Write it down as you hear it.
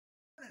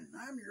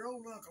I'm your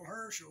old Uncle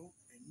Herschel,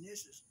 and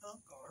this is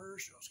Uncle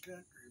Herschel's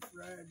Country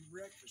Fried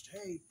Breakfast.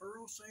 Hey,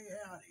 Pearl, say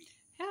howdy.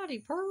 Howdy,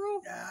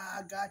 Pearl.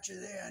 I got you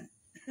then.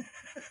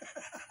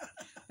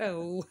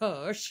 Oh,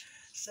 hush.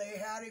 Say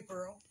howdy,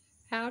 Pearl.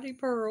 Howdy,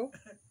 Pearl.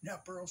 Now,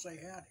 Pearl, say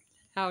howdy.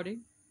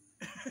 Howdy.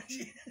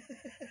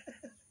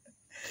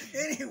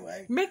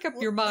 Anyway. Make up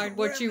your mind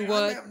what you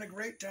want. I'm having a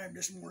great time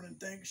this morning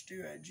thanks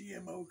to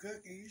GMO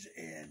cookies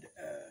and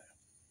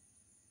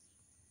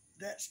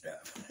that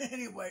stuff.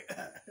 Anyway.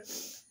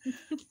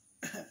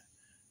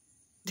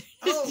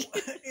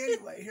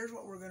 Anyway, here's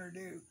what we're going to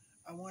do.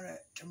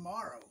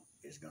 Tomorrow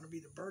is going to be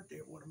the birthday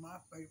of one of my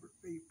favorite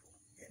people,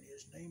 and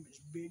his name is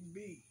Big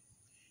B.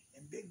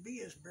 And Big B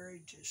is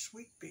married to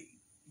Sweet Pea,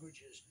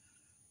 which is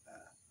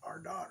our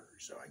daughter.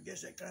 So I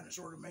guess that kind of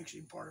sort of makes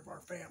him part of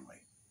our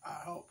family. I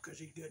hope, because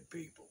he's good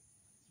people.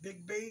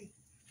 Big B,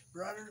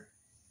 brother,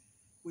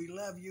 we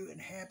love you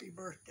and happy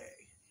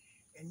birthday.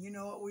 And you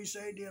know what we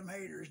say to them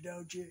haters,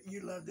 don't you?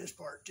 You love this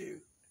part too.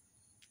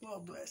 Well,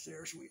 bless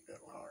their sweet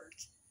little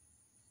hearts.